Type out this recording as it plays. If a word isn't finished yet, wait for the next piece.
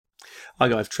Hi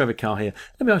guys, Trevor Carr here.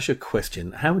 Let me ask you a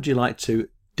question. How would you like to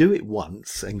do it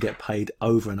once and get paid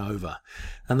over and over?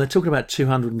 And they're talking about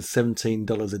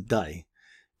 $217 a day.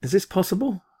 Is this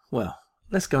possible? Well,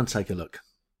 let's go and take a look.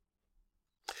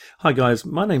 Hi guys,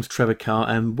 my name's Trevor Carr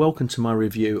and welcome to my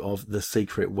review of The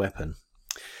Secret Weapon.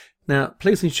 Now,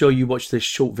 please ensure you watch this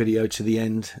short video to the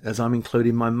end, as I'm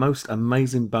including my most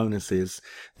amazing bonuses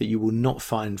that you will not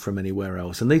find from anywhere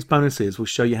else. And these bonuses will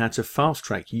show you how to fast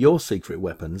track your secret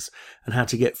weapons and how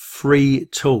to get free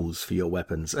tools for your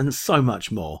weapons and so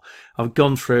much more. I've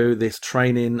gone through this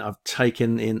training, I've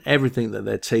taken in everything that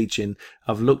they're teaching,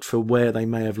 I've looked for where they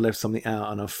may have left something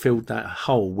out, and I've filled that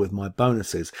hole with my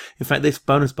bonuses. In fact, this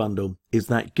bonus bundle is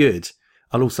that good.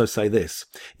 I'll also say this,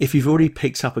 if you've already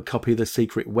picked up a copy of The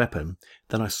Secret Weapon,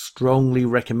 then I strongly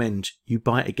recommend you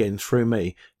buy it again through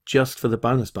me just for the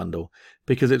bonus bundle,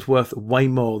 because it's worth way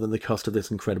more than the cost of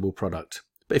this incredible product.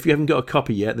 But if you haven't got a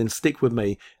copy yet, then stick with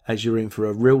me, as you're in for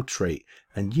a real treat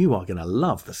and you are going to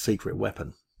love The Secret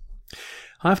Weapon.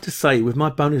 I have to say, with my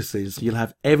bonuses, you'll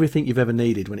have everything you've ever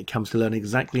needed when it comes to learning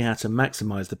exactly how to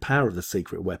maximize the power of The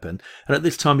Secret Weapon, and at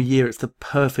this time of year it's the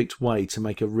perfect way to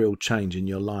make a real change in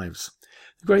your lives.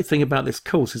 The great thing about this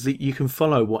course is that you can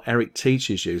follow what Eric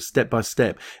teaches you step by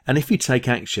step, and if you take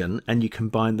action and you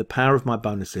combine the power of my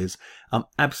bonuses, I'm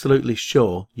absolutely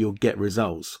sure you'll get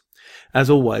results. As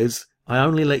always, I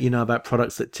only let you know about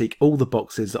products that tick all the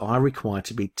boxes that I require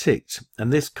to be ticked,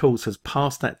 and this course has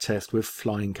passed that test with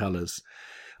flying colours.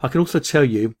 I can also tell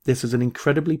you this is an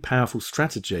incredibly powerful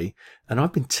strategy, and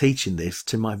I've been teaching this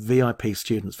to my VIP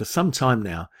students for some time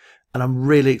now, and I'm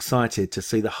really excited to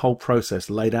see the whole process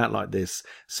laid out like this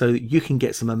so that you can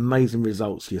get some amazing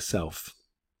results yourself.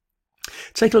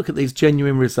 Take a look at these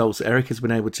genuine results Eric has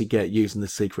been able to get using The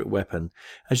Secret Weapon.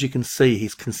 As you can see,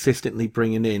 he's consistently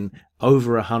bringing in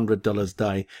over $100 a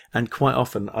day and quite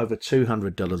often over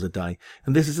 $200 a day.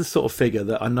 And this is the sort of figure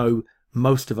that I know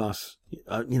most of us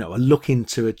are looking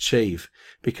to achieve,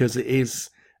 because it is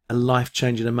a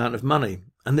life-changing amount of money.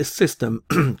 And this system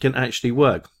can actually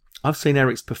work. I've seen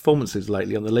Eric's performances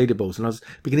lately on the leaderboards, and I was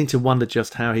beginning to wonder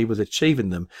just how he was achieving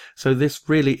them. So this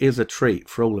really is a treat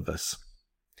for all of us.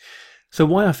 So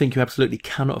why I think you absolutely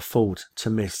cannot afford to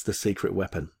miss The Secret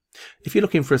Weapon. If you're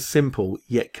looking for a simple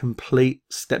yet complete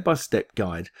step-by-step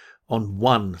guide on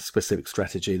one specific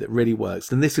strategy that really works,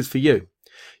 then this is for you.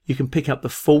 You can pick up the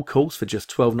full course for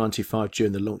just $12.95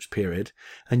 during the launch period,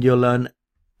 and you'll learn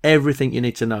everything you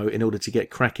need to know in order to get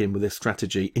cracking with this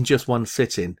strategy in just one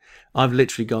sitting. I've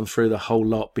literally gone through the whole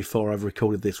lot before I've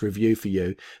recorded this review for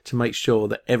you to make sure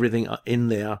that everything in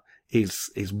there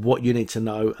is what you need to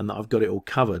know and that I've got it all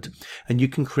covered. And you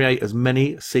can create as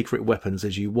many secret weapons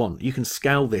as you want. You can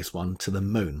scale this one to the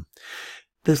moon.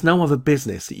 There's no other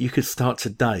business that you could start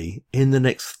today in the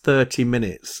next 30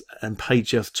 minutes and pay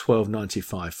just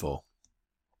 $12.95 for.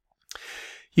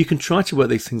 You can try to work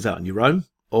these things out on your own,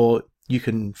 or you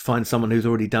can find someone who's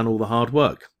already done all the hard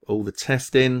work, all the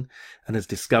testing, and has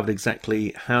discovered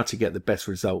exactly how to get the best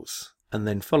results and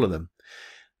then follow them.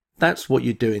 That's what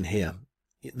you're doing here.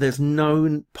 There's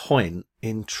no point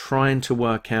in trying to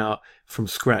work out from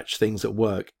scratch things that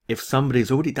work if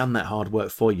somebody's already done that hard work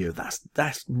for you.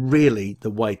 That's really the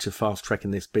way to fast track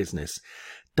in this business.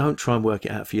 Don't try and work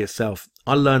it out for yourself.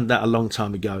 I learned that a long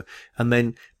time ago, and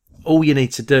then all you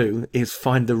need to do is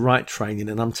find the right training,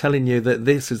 and I'm telling you that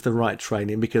this is the right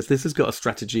training because this has got a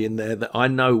strategy in there that I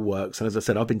know works, and as I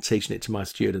said, I've been teaching it to my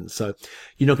students, so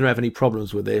you're not going to have any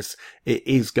problems with this. It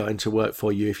is going to work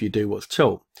for you if you do what's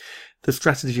taught. The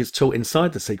strategies taught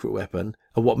inside The Secret Weapon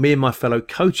are what me and my fellow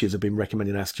coaches have been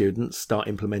recommending our students start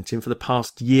implementing for the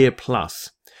past year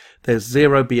plus. There's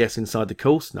zero BS inside the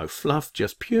course, no fluff,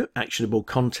 just pure actionable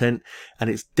content, and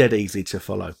it's dead easy to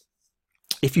follow.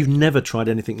 If you've never tried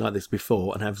anything like this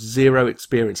before and have zero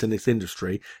experience in this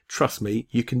industry, trust me,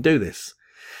 you can do this.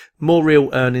 More real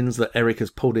earnings that Eric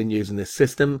has pulled in using this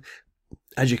system.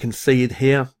 As you can see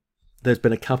here, there's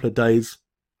been a couple of days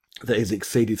that has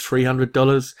exceeded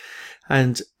 $300.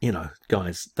 And,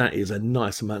 guys, that is a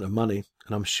nice amount of money.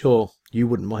 And I'm sure you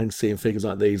wouldn't mind seeing figures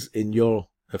like these in your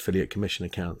affiliate commission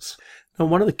accounts. Now,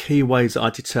 one of the key ways that I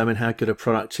determine how good a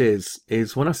product is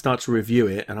when I start to review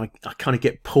it and I kind of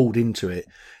get pulled into it.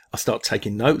 I start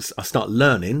taking notes, I start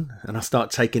learning, and I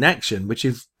start taking action, which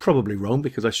is probably wrong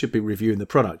because I should be reviewing the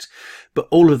product. But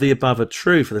all of the above are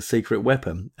true for The Secret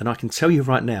Weapon, and I can tell you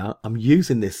right now, I'm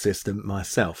using this system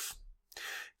myself.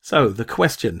 So the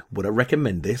question, would I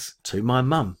recommend this to my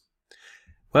mum?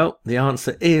 Well, the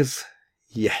answer is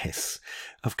Yes,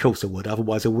 of course I would.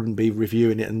 Otherwise I wouldn't be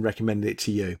reviewing it and recommending it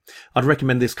to you. I'd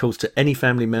recommend this course to any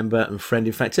family member and friend,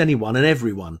 in fact anyone and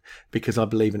everyone, because I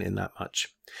believe in it that much.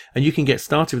 And you can get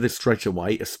started with this straight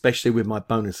away, especially with my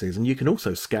bonuses, and you can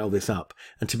also scale this up.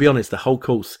 And to be honest, the whole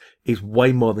course is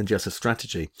way more than just a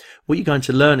strategy. What you're going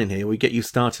to learn in here will get you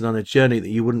started on a journey that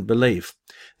you wouldn't believe.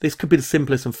 This could be the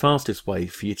simplest and fastest way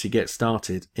for you to get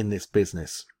started in this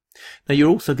business. Now you're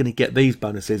also going to get these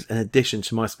bonuses in addition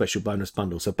to my special bonus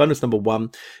bundle. So bonus number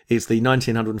 1 is the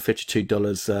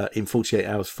 $1,952 in 48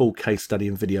 hours full case study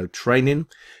and video training.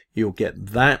 You'll get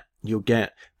that. You'll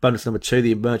get bonus number 2,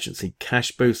 the emergency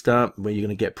cash booster, where you're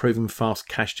going to get proven fast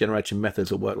cash generation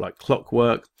methods that work like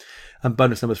clockwork. And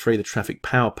bonus number 3, the traffic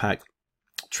power pack.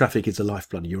 Traffic is the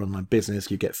lifeblood of your online business.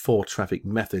 You get 4 traffic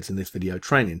methods in this video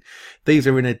training. These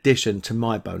are in addition to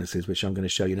my bonuses, which I'm going to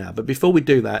show you now. But before we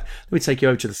do that, let me take you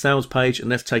over to the sales page and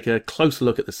let's take a closer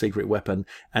look at the secret weapon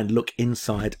and look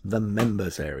inside the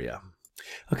members area.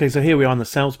 Okay, so here we are on the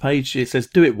sales page. It says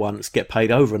do it once, get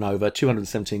paid over and over,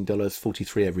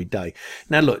 $217.43 every day.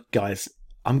 Now look guys,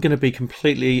 I'm going to be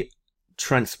completely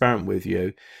transparent with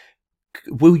you.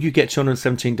 Will you get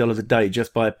 $217 a day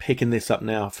just by picking this up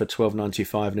now for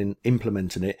 $12.95 and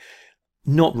implementing it?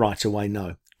 Not right away,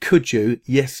 no. Could you?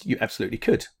 Yes, you absolutely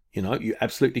could. You know, you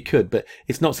absolutely could, but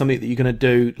it's not something that you're going to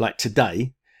do like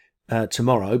today,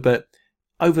 tomorrow, but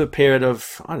over a period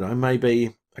of, I don't know,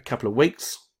 maybe a couple of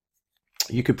weeks,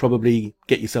 you could probably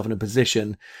get yourself in a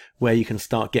position where you can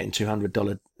start getting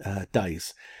 $200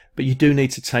 days. But you do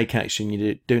need to take action.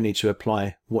 You do need to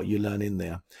apply what you learn in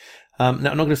there. Now, I'm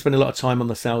not going to spend a lot of time on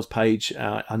the sales page.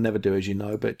 I never do, as you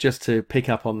know, but just to pick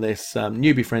up on this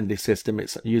newbie-friendly system,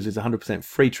 it uses 100%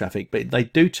 free traffic, but they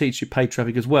do teach you paid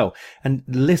traffic as well. And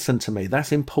listen to me,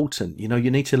 that's important. You know,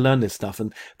 you need to learn this stuff,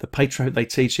 and the paid traffic they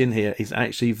teach in here is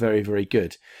actually very, very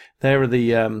good. There are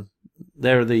the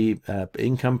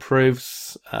income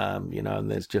proofs, you know, and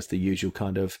there's just the usual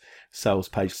kind of sales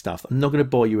page stuff. I'm not going to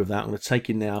bore you with that. I'm going to take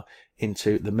you now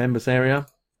into the members area.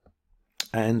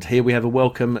 And here we have a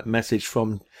welcome message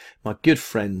from my good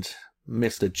friend,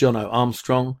 Mr. Jono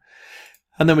Armstrong.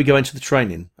 And then we go into the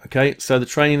training. Okay, so the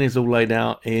training is all laid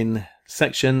out in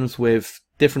sections with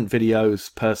different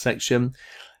videos per section.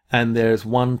 And there's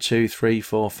 1, 2, 3,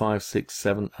 4, 5, 6,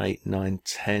 7, 8, 9,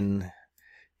 10,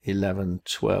 11,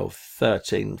 12,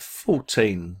 13,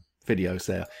 14 videos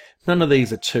there. None of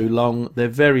these are too long. They're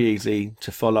very easy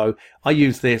to follow. I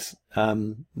use this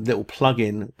little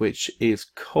plugin which is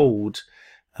called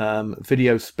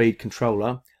Video Speed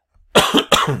Controller.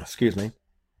 Excuse me.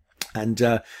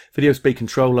 And Video Speed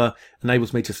Controller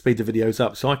enables me to speed the videos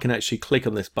up, so I can actually click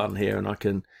on this button here and I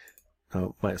can,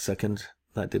 oh wait a second,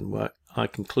 that didn't work. I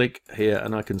can click here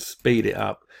and I can speed it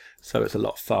up so it's a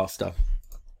lot faster.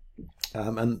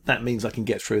 And that means I can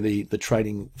get through the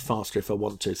training faster if I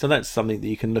want to. So that's something that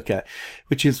you can look at,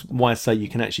 which is why I say you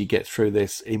can actually get through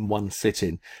this in one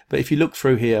sitting. But if you look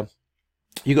through here,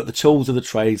 you've got the tools of the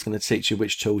trade. It's going to teach you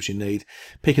which tools you need,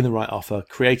 picking the right offer,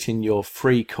 creating your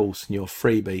free course and your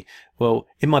freebie. Well,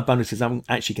 in my bonuses, I'm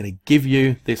actually going to give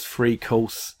you this free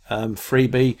course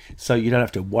freebie, so you don't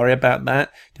have to worry about that.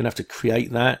 You don't have to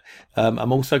create that.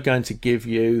 I'm also going to give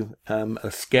you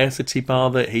a scarcity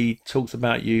bar that he talks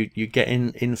about. You get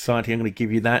inside here. I'm going to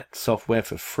give you that software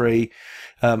for free,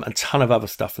 a ton of other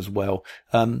stuff as well.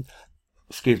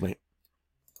 Excuse me.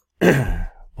 1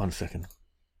 second.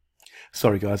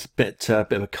 Sorry guys, bit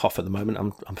of a cough at the moment.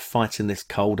 I'm fighting this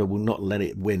cold. I will not let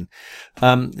it win.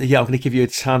 Yeah, I'm going to give you a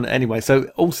ton anyway. So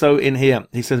also in here,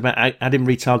 he says about adding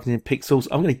retargeting pixels.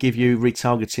 I'm going to give you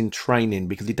retargeting training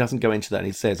because he doesn't go into that. And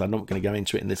he says I'm not going to go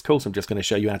into it in this course. I'm just going to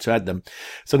show you how to add them.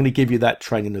 So I'm going to give you that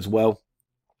training as well.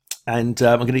 And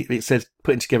it says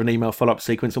putting together an email follow-up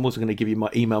sequence. I'm also going to give you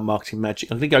my email marketing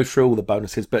magic. I'm going to go through all the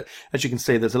bonuses, but as you can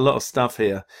see, there's a lot of stuff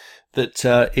here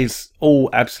that is all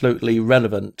absolutely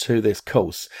relevant to this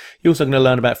course. You're also going to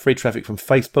learn about free traffic from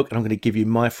Facebook, and I'm going to give you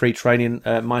my free training,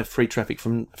 my free traffic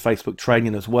from Facebook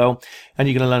training as well. And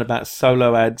you're going to learn about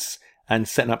solo ads and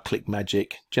setting up Click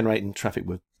Magic, generating traffic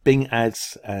with Bing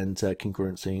ads, and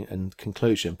congruency and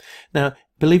conclusion. Now,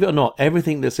 believe it or not,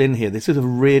 everything that's in here, this is a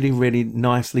really, really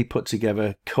nicely put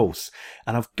together course.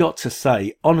 And I've got to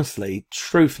say, honestly,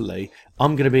 truthfully,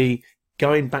 I'm going to be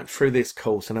going back through this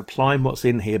course and applying what's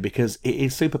in here because it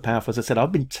is super powerful. As I said,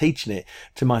 I've been teaching it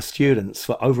to my students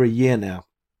for over a year now.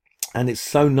 And it's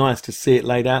so nice to see it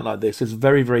laid out like this. It's a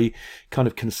very, very kind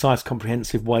of concise,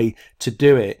 comprehensive way to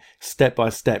do it step by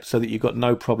step so that you've got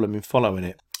no problem in following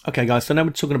it. Okay guys, so now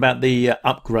we're talking about the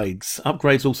upgrades.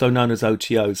 Upgrades, also known as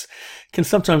OTOs, can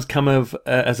sometimes come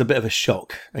as a bit of a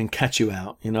shock and catch you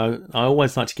out. You know, I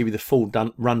always like to give you the full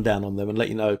rundown on them and let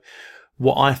you know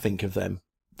what I think of them.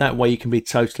 That way you can be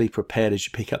totally prepared as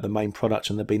you pick up the main product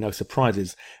and there'll be no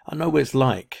surprises. I know what it's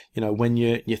like, when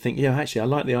you think, yeah, actually I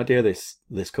like the idea of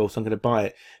this course, I'm going to buy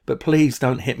it, but please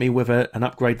don't hit me with an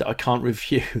upgrade that I can't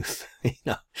refuse.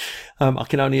 I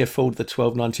can only afford the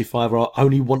 $12.95, or I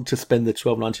only want to spend the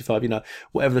 $12.95,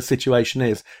 whatever the situation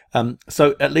is.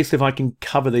 So at least if I can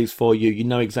cover these for you, you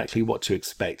know exactly what to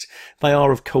expect. They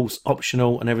are of course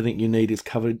optional, and everything you need is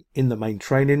covered in the main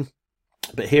training.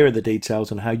 But here are the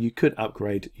details on how you could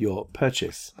upgrade your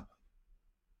purchase.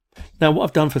 Now, what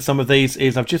I've done for some of these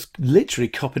is I've just literally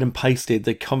copied and pasted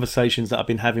the conversations that I've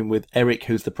been having with Eric,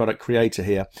 who's the product creator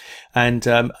here. And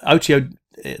OTO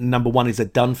number one is a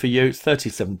done for you. It's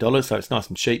 $37, so it's nice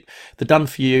and cheap. The done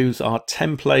for yous are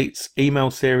templates,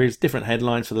 email series, different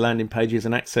headlines for the landing pages,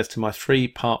 and access to my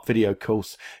 3-part video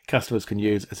course customers can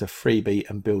use as a freebie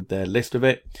and build their list of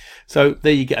it. So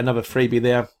there you get another freebie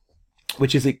there,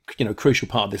 which is a crucial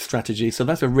part of this strategy. So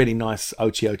that's a really nice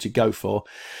OTO to go for.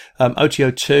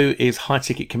 OTO 2 is high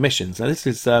ticket commissions. Now this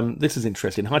is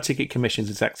interesting. High ticket commissions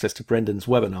is access to Brendan's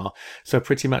webinar. So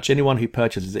pretty much anyone who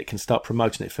purchases it can start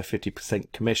promoting it for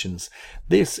 50% commissions.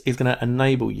 This is going to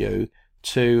enable you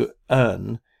to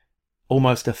earn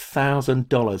almost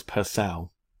 $1,000 per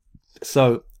sale.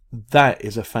 So that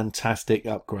is a fantastic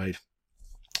upgrade.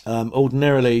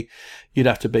 Ordinarily you'd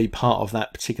have to be part of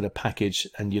that particular package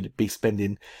and you'd be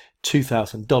spending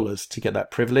 $2,000 to get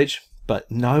that privilege, but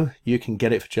no, you can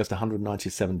get it for just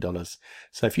 $197.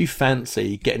 So if you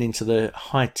fancy getting into the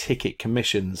high ticket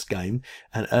commissions game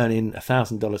and earning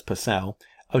 $1,000 per sale,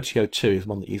 OTO 2 is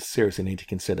one that you seriously need to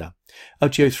consider.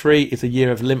 OTO 3 is a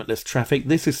year of limitless traffic.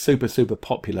 This is super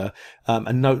popular,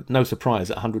 and no surprise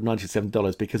at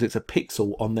 $197 because it's a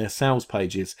pixel on their sales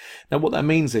pages. Now what that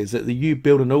means is that you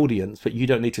build an audience, but you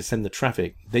don't need to send the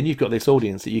traffic. Then you've got this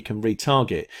audience that you can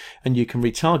retarget, and you can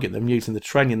retarget them using the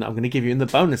training that I'm going to give you in the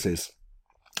bonuses.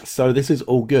 So this is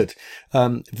all good.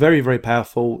 Very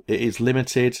powerful. It is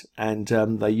limited, and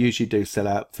they usually do sell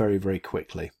out very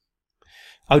quickly.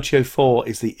 OTO 4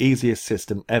 is the easiest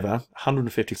system ever,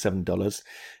 $157.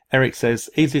 Eric says,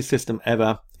 easiest system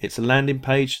ever. It's a landing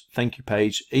page, thank you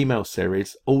page, email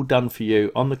series, all done for you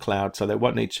on the cloud, so they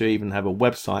won't need to even have a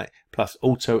website, plus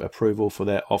auto approval for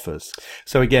their offers.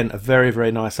 So again, a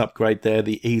very nice upgrade there.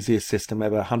 The easiest system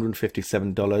ever,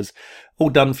 $157. All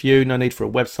done for you, no need for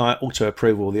a website, auto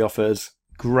approval of the offers.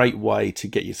 Great way to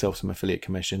get yourself some affiliate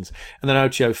commissions. And then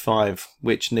OTO 5,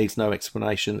 which needs no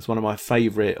explanation. It's one of my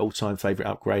all-time favorite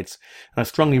upgrades. And I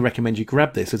strongly recommend you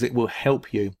grab this, as it will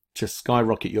help you to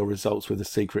skyrocket your results with a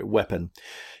secret weapon.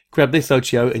 Grab this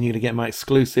OTO and you're going to get my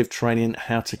exclusive training,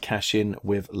 how to cash in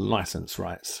with license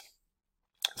rights.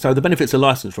 So the benefits of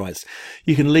license rights: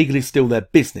 you can legally steal their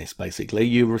business. Basically,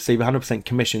 you receive 100%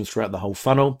 commissions throughout the whole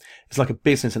funnel. It's like a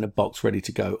business in a box ready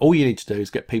to go. All you need to do is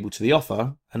get people to the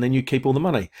offer, and then you keep all the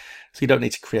money. So you don't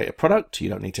need to create a product, you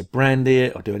don't need to brand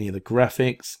it or do any of the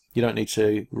graphics, you don't need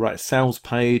to write a sales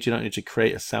page, you don't need to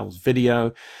create a sales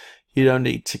video, you don't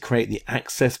need to create the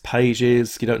access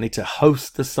pages, you don't need to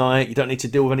host the site, you don't need to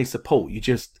deal with any support. You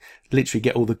just literally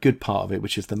get all the good part of it,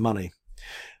 which is the money.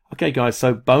 Okay guys,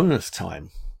 so bonus time.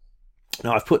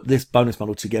 Now I've put this bonus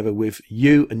model together with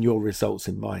you and your results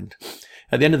in mind.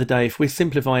 At the end of the day, if we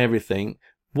simplify everything,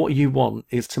 what you want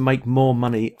is to make more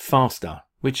money faster,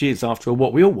 which is, after all,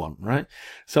 what we all want, right?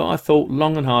 So I thought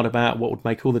long and hard about what would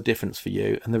make all the difference for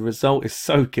you, and the result is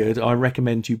so good, I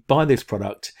recommend you buy this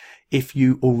product if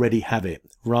you already have it,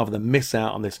 rather than miss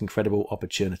out on this incredible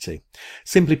opportunity.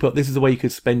 Simply put, this is the way you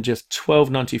could spend just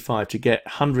 $12.95 to get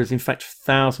hundreds, in fact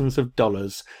thousands of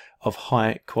dollars of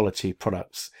high quality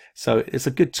products. So it's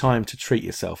a good time to treat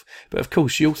yourself. But of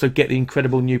course, you also get the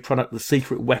incredible new product, the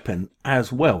secret weapon,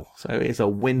 as well. So it's a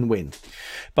win-win.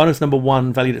 Bonus number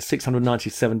one, valued at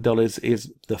 $697,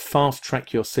 is the fast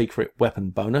track your secret weapon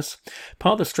bonus.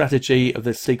 Part of the strategy of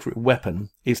the secret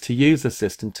weapon is to use the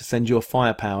system to send your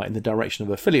firepower in the direction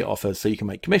of affiliate offers so you can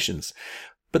make commissions.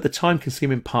 But the time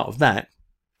consuming part of that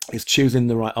is choosing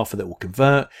the right offer that will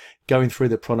convert, going through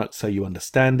the product so you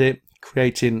understand it,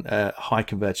 creating a high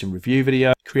converting review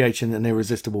video, creating an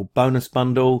irresistible bonus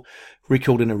bundle,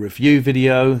 recording a review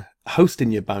video,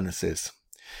 hosting your bonuses.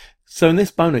 So in this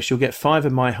bonus, you'll get 5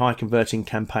 of my high converting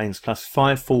campaigns plus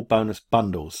 5 full bonus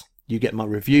bundles. You get my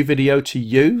review video to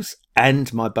use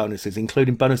and my bonuses,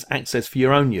 including bonus access for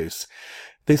your own use.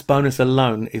 This bonus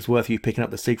alone is worth you picking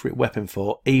up the secret weapon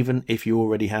for, even if you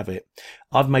already have it.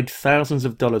 I've made thousands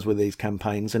of dollars with these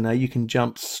campaigns, and now you can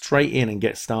jump straight in and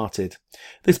get started.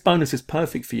 This bonus is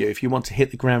perfect for you if you want to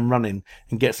hit the ground running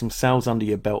and get some sales under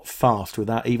your belt fast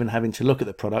without even having to look at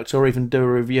the product or even do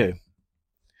a review.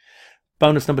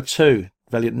 Bonus number 2,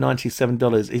 valued at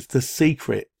 $97, is the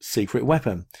secret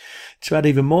weapon. To add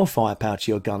even more firepower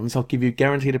to your guns, I'll give you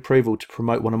guaranteed approval to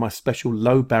promote one of my special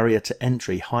low barrier to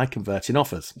entry, high converting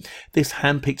offers. This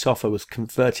hand-picked offer was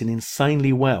converting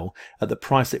insanely well at the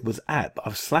price it was at, but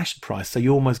I've slashed the price so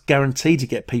you're almost guaranteed to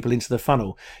get people into the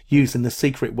funnel using the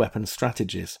secret weapon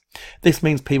strategies. This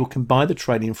means people can buy the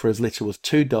training for as little as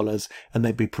 $2 and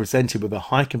they'll be presented with a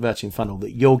high converting funnel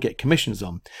that you'll get commissions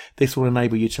on. This will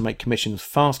enable you to make commissions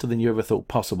faster than you ever thought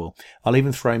possible. I'll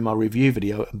even throw in my review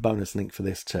video and bonus link for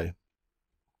this too.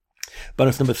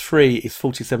 Bonus number 3 is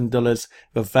 $47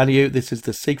 of value. This is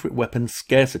the secret weapon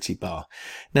scarcity bar.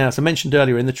 Now, as I mentioned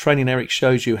earlier in the training, Eric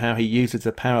shows you how he uses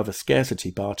the power of a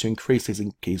scarcity bar to increase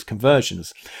his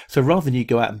conversions. So rather than you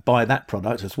go out and buy that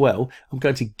product as well, I'm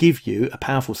going to give you a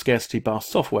powerful scarcity bar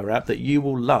software app that you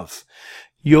will love.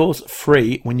 Yours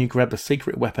free when you grab the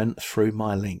secret weapon through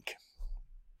my link.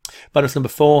 Bonus number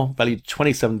 4, valued at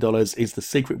 $27, is the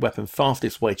secret weapon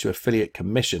fastest way to affiliate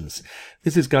commissions.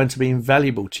 This is going to be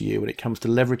invaluable to you when it comes to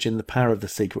leveraging the power of the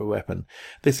secret weapon.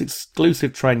 This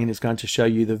exclusive training is going to show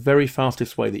you the very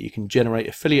fastest way that you can generate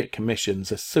affiliate commissions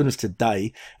as soon as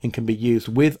today and can be used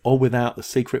with or without the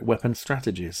secret weapon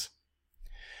strategies.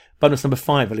 Bonus number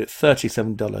 5, valued at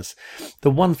 $37.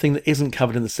 The one thing that isn't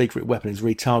covered in the secret weapon is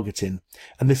retargeting,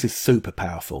 and this is super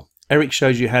powerful. Eric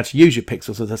shows you how to use your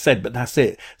pixels, as I said, but that's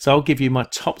it. So I'll give you my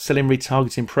top selling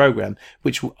retargeting program,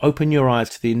 which will open your eyes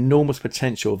to the enormous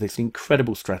potential of this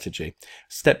incredible strategy.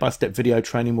 Step-by-step video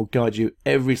training will guide you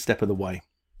every step of the way.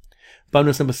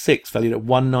 Bonus number 6, valued at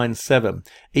 $197,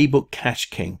 ebook Cash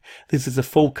King. This is a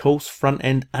full course, front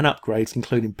end and upgrades,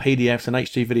 including PDFs and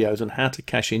HD videos on how to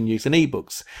cash in using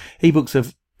ebooks. Ebooks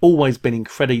have always been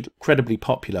incredibly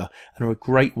popular and are a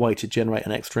great way to generate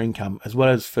an extra income, as well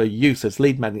as for use as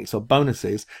lead magnets or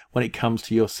bonuses when it comes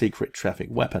to your secret traffic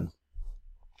weapon.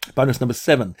 Bonus number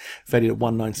 7, valued at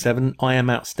 $197, I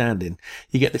Am Outstanding.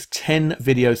 You get this 10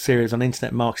 video series on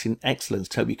internet marketing excellence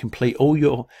to help you complete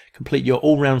your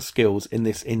all-round skills in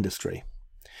this industry.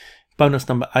 Bonus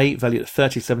number 8, valued at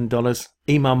 $37,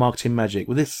 Email Marketing Magic.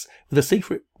 With a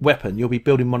secret weapon, you'll be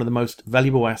building one of the most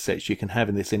valuable assets you can have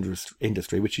in this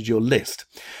industry, which is your list.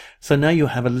 So now you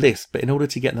have a list, but in order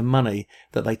to get the money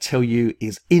that they tell you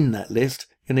is in that list,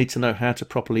 you need to know how to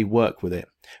properly work with it.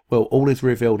 Well, all is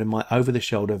revealed in my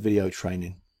over-the-shoulder video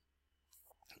training.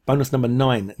 Bonus number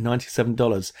 9,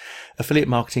 $97, affiliate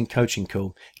marketing coaching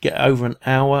call. Get over an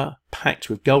hour packed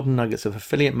with golden nuggets of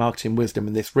affiliate marketing wisdom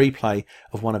in this replay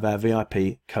of one of our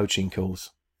VIP coaching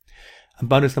calls. And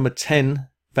bonus number 10,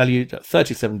 valued at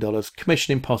 $37,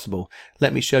 Commission Impossible.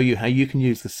 Let me show you how you can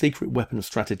use the secret weapon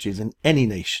strategies in any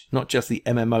niche, not just the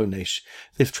MMO niche.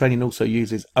 This training also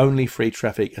uses only free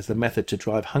traffic as the method to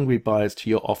drive hungry buyers to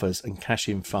your offers and cash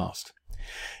in fast.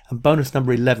 And bonus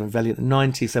number 11, valued at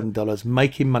 $97,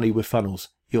 Making Money with Funnels,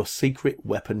 your secret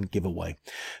weapon giveaway.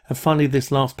 And finally,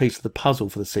 this last piece of the puzzle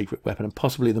for the secret weapon, and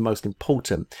possibly the most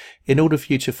important. In order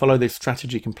for you to follow this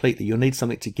strategy completely, you'll need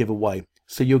something to give away.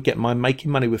 So you'll get my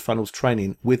Making Money with Funnels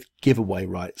training with giveaway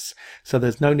rights. So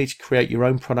there's no need to create your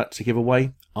own product to give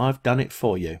away. I've done it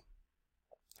for you.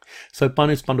 So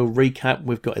bonus bundle recap,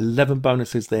 we've got 11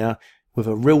 bonuses there with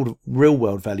a real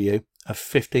world value of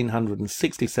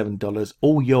 $1,567,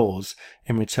 all yours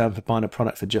in return for buying a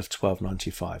product for just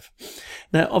 $12.95.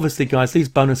 Now, obviously, guys, these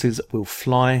bonuses will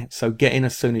fly, so get in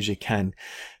as soon as you can.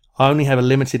 I only have a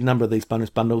limited number of these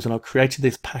bonus bundles, and I've created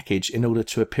this package in order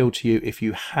to appeal to you if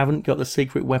you haven't got the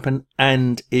secret weapon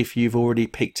and if you've already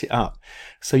picked it up.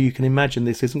 So you can imagine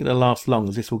this isn't going to last long,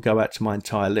 as this will go out to my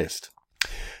entire list.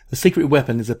 The secret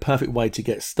weapon is a perfect way to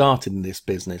get started in this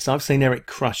business. I've seen Eric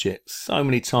crush it so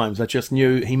many times. I just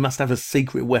knew he must have a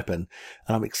secret weapon,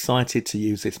 and I'm excited to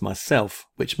use this myself,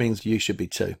 which means you should be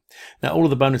too. Now, all of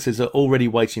the bonuses are already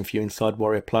waiting for you inside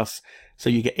Warrior Plus, so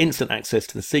you get instant access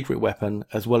to the secret weapon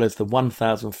as well as the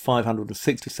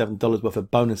 $1,567 worth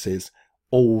of bonuses,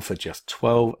 all for just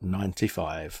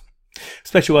 $12.95.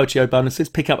 Special OTO bonuses.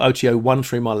 Pick up OTO 1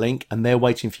 through my link, and they're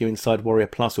waiting for you inside Warrior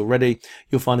Plus already.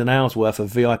 You'll find an hour's worth of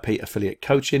VIP affiliate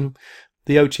coaching.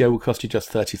 The OTO will cost you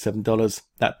just $37.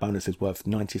 That bonus is worth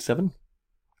 $97.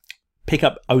 Pick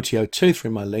up OTO 2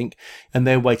 through my link, and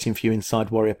they're waiting for you inside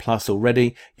Warrior Plus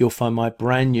already. You'll find my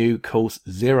brand new course,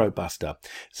 Zero Buster.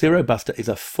 Zero Buster is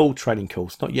a full training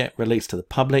course, not yet released to the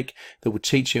public, that will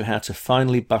teach you how to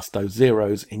finally bust those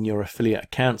zeros in your affiliate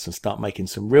accounts and start making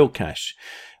some real cash.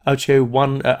 OTO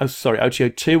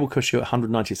 2 will cost you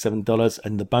 $197,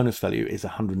 and the bonus value is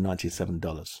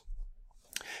 $197.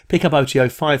 Pick up OTO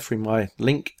 5 through my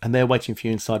link, and they're waiting for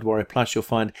you inside Warrior Plus. You'll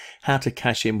find how to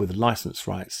cash in with license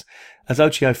rights. As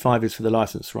OTO 5 is for the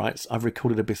license rights, I've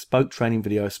recorded a bespoke training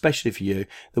video especially for you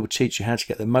that will teach you how to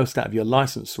get the most out of your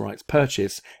license rights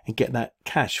purchase and get that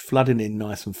cash flooding in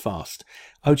nice and fast.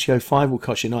 OTO 5 will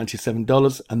cost you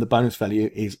 $97 and the bonus value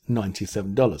is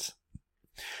 $97.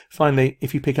 Finally,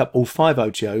 if you pick up all 5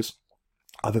 OTOs,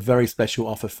 I have a very special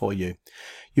offer for you.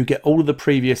 You get all of the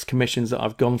previous commissions that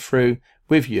I've gone through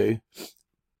with you,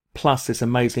 plus this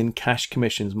amazing Cash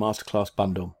Commissions Masterclass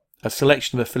bundle. A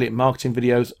selection of affiliate marketing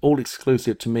videos, all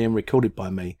exclusive to me and recorded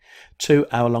by me.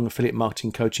 2-hour-long affiliate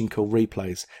marketing coaching call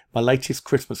replays. My latest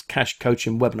Christmas cash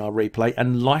coaching webinar replay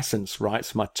and license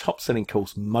rights for my top-selling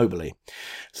course, Mobily.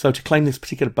 So to claim this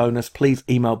particular bonus, please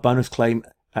email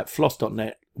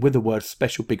bonusclaim@floss.net with the word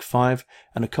special big 5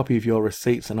 and a copy of your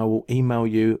receipts, and I will email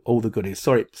you all the goodies.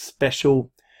 Sorry,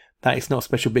 special. That is not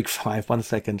special big 5. 1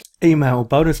 second. Email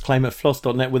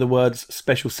bonusclaim@floss.net with the words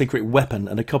special secret weapon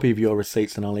and a copy of your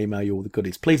receipts, and I'll email you all the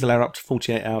goodies. Please allow up to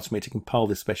 48 hours for me to compile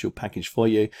this special package for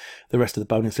you. The rest of the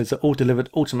bonuses are all delivered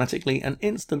automatically and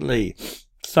instantly.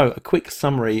 So a quick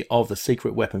summary of the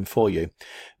secret weapon for you.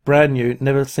 Brand new,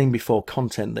 never seen before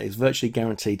content that is virtually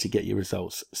guaranteed to get you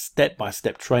results.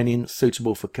 Step-by-step training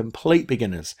suitable for complete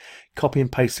beginners. Copy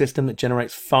and paste system that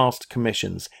generates fast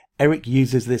commissions. Eric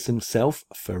uses this himself,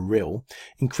 for real.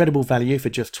 Incredible value for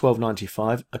just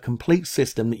 $12.95. A complete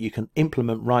system that you can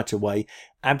implement right away.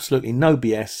 Absolutely no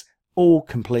BS. All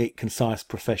complete, concise,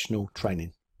 professional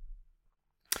training.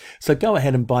 So go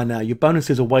ahead and buy now. Your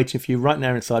bonuses are waiting for you right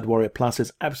now inside Warrior Plus.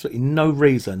 There's absolutely no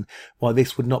reason why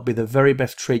this would not be the very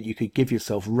best treat you could give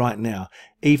yourself right now.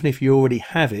 Even if you already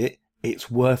have it,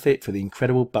 it's worth it for the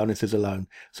incredible bonuses alone.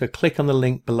 So click on the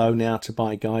link below now to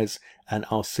buy, guys, and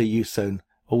I'll see you soon.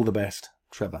 All the best,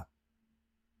 Trevor.